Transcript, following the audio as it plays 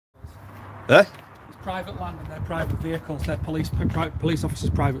Eh? It's private land and they're private vehicles. They're police officers'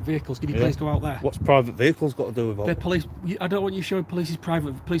 private vehicles. Can you please go out there? What's private vehicles got to do with all? They're police. I don't want you showing police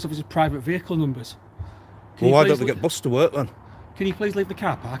officers' private vehicle numbers. Well, why don't they get bused to work then? Can you please leave the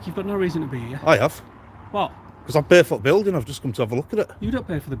car park? You've got no reason to be here. I have. What? Because I pay for the building, I've just come to have a look at it. You don't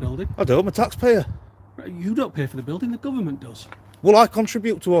pay for the building. I do, I'm a taxpayer. You don't pay for the building, the government does. Well, I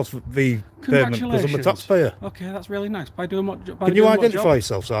contribute towards the payment because I'm a taxpayer. Okay, that's really nice. By doing what? Can you identify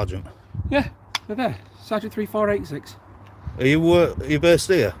yourself, Sergeant? Yeah, they're there. Sergeant 3486. Are you based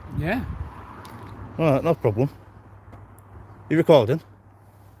here? Yeah. Alright, no problem. You recording?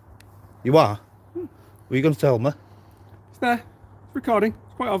 You are? What are you going to tell me? It's there. It's recording.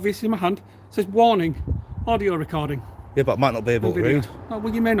 It's quite obvious in my hand. It says warning, audio recording. Yeah, but I might not be able to read. Oh,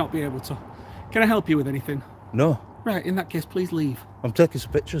 well, you may not be able to. Can I help you with anything? No. Right, in that case, please leave. I'm taking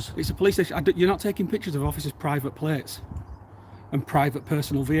some pictures. It's a police station. You're not taking pictures of officers' private plates and private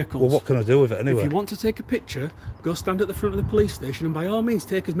personal vehicles. Well, what can I do with it anyway? If you want to take a picture, go stand at the front of the police station and by all means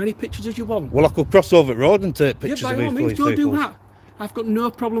take as many pictures as you want. Well, I could cross over the road and take pictures of these police vehicles. Go do that. I've got no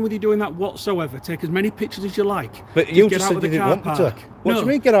problem with you doing that whatsoever. Take as many pictures as you like. But you just said you didn't want me to. What do you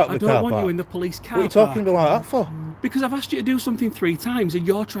mean get out of the car park? I don't want you in the police car park. What are you talking about that for? Because I've asked you to do something 3 times and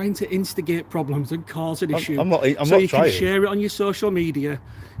you're trying to instigate problems and cause an issue. I'm not trying. So you can share it on your social media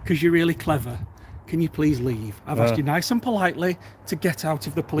because you're really clever. Can you please leave? I've asked you nice and politely to get out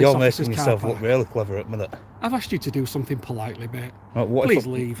of the police officer's car park. You're making yourself look really clever at the minute. I've asked you to do something politely, mate. Please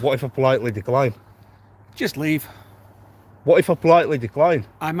leave. What if I politely decline? Just leave. What if I politely decline?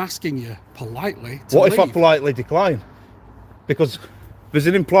 I'm asking you politely to What leave. if I politely decline? Because there's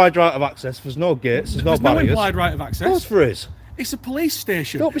an implied right of access, there's no gates, there's no barriers. There's no implied right of access. Of course there is. It's a police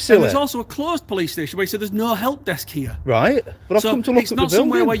station. Don't be silly. And there's also a closed police station where you say there's no help desk here. Right, but I've come to look at the building. It's not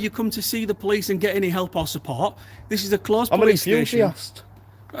somewhere where you come to see the police and get any help or support. This is a closed police station. I'm an enthusiast.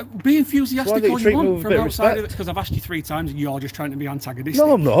 Be enthusiastic all you want from outside of it, because I've asked you 3 times and you're just trying to be antagonistic.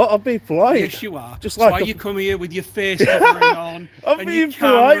 No, I'm not. I'll be polite. Yes, you are. Just like you come here with your face covering on. I'm being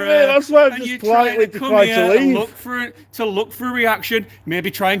polite, mate. That's why I'm just politely declined to leave. Look for a reaction.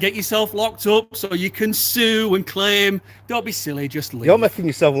 Maybe try and get yourself locked up so you can sue and claim. Don't be silly. Just leave. You're making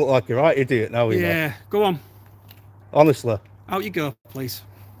yourself look like a right idiot now. Yeah. Go on. Honestly. Out you go, please.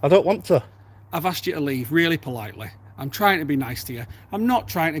 I don't want to. I've asked you to leave really politely. I'm trying to be nice to you. I'm not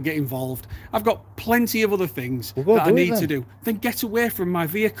trying to get involved. I've got plenty of other things that I need to do. Then get away from my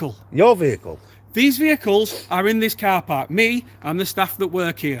vehicle. Your vehicle? These vehicles are in this car park. Me and the staff that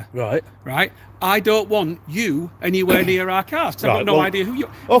work here. Right. Right? I don't want you anywhere near our cars because I've got no idea who you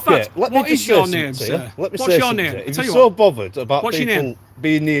are. Okay, what is your name, sir? What's your name? If you're so bothered about people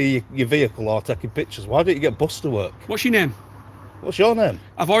being near your vehicle or taking pictures, why don't you get bus to work? What's your name? What's your name?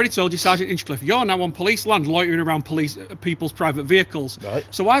 I've already told you, Sergeant HINCHCLIFFE. You're now on police land, loitering around people's private vehicles. Right.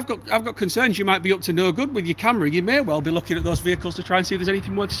 So I've got concerns. You might be up to no good with your camera. You may well be looking at those vehicles to try and see if there's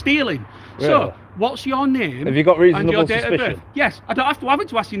anything worth stealing. Really? So, what's your name? Have you got reasonable and your date suspicion? Of birth? Yes. I don't have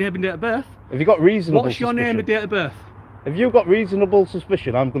to ask your name and date of birth. Have you got reasonable What's your name and date of birth? Have you got reasonable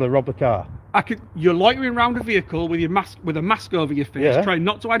suspicion I'm going to rob a car? You're loitering around a vehicle with a mask over your face, trying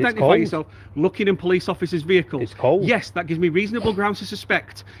not to identify yourself, looking in police officers' vehicles. It's cold. Yes, that gives me reasonable grounds to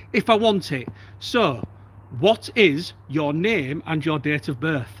suspect if I want it. So, what is your name and your date of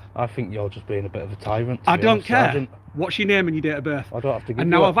birth? I think you're just being a bit of a tyrant. I don't care. Sergeant. What's your name and your date of birth? I don't have to give you. And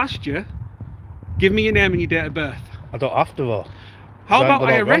now I've asked you, give me your name and your date of birth. I don't have to though. How about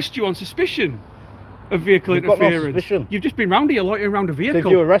I arrest you on suspicion of vehicle interference? No, you've just been round here loitering around a vehicle. If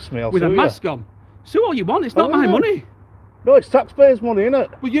you arrest me, I'll with sue a mask on. Sue all you want, it's not my money. No, it's taxpayers' money, isn't it?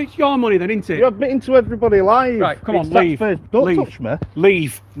 Well, it's your money then, isn't it? You're admitting to everybody live. Right, come on, leave. Don't touch me.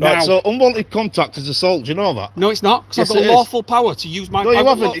 Leave now. Right, so unwanted contact is assault, do you know that? No, it's not, because I've got lawful power to use my... No, you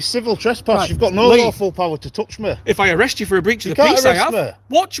haven't, it's civil trespass. Right. You've got no lawful power to touch me. If I arrest you for a breach of the peace, I have. Me.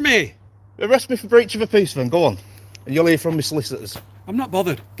 Watch me. Arrest me for breach of a peace then, go on. And you'll hear from my solicitors. I'm not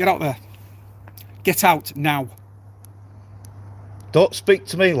bothered. Get out there. Get out now. Don't speak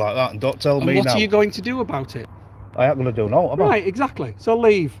to me like that and don't tell me now. What are you going to do about it? I ain't going to do no. Right, exactly. So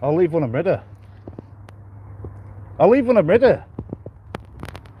leave. I'll leave when I'm ready. I'll leave when I'm ready.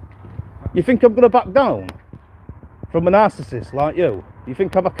 You think I'm going to back down from a narcissist like you? You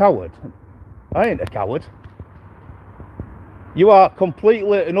think I'm a coward? I ain't a coward. You are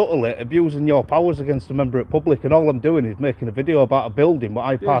completely and utterly abusing your powers against a member of the public, and all I'm doing is making a video about a building what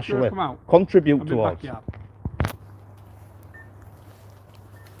I partially contribute towards.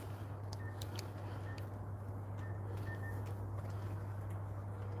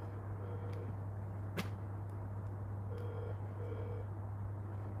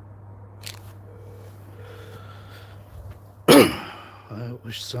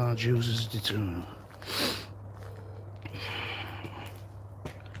 Which Sarge uses deterrent.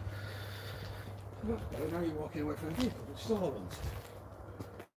 Now you're walking away from a vehicle, which is all I want.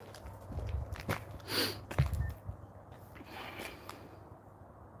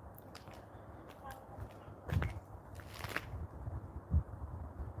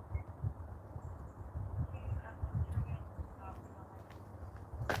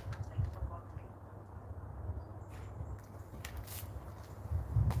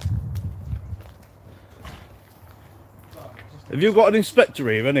 Have you got an inspector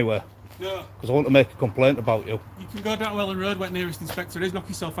here anywhere? No. Because I want to make a complaint about you. You can go down Welland Road where the nearest inspector is, knock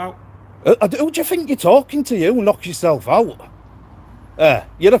yourself out. Who do you think you're talking to, you? Knock yourself out?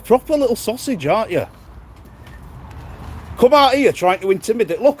 You're a proper little sausage, aren't you? Come out here trying to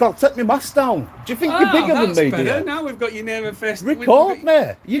intimidate. Look, I'll take my mask down. Do you think you're bigger than me, better. dear? Now we've got your name and face. Record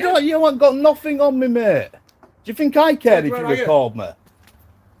me. You haven't got nothing on me, mate. Do you think I care if you record me?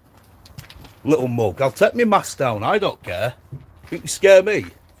 Little mug, I'll take my mask down. I don't care. Think you scare me?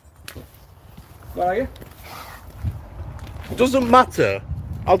 Where are you? Doesn't matter.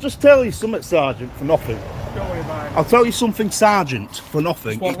 I'll just tell you something, Sergeant, for nothing. Don't worry about it. I'll tell you something, Sergeant, for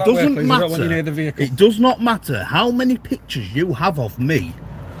nothing. It doesn't matter. It does not matter how many pictures you have of me.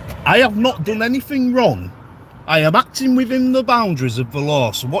 I have not done anything wrong. I am acting within the boundaries of the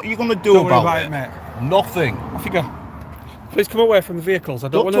law. So what are you going to do about it? Mate. Nothing. Off you go. Please come away from the vehicles. I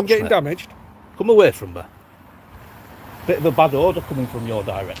don't want them getting damaged. Come away from me. Bit of a bad odour coming from your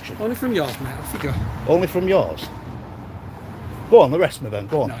direction. Only from yours, mate. Off you go. Only from yours? Go on, arrest me then.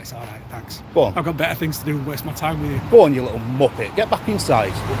 Go on. No, it's all right. Thanks. Go on. I've got better things to do than waste my time with you. Go on, you little muppet. Get back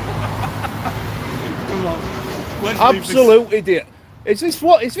inside. Come on. Let's Absolute idiot. Is this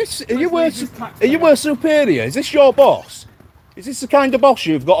what? Is this? Are you a superior? Is this your boss? Is this the kind of boss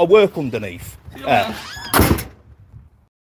you've got to work underneath?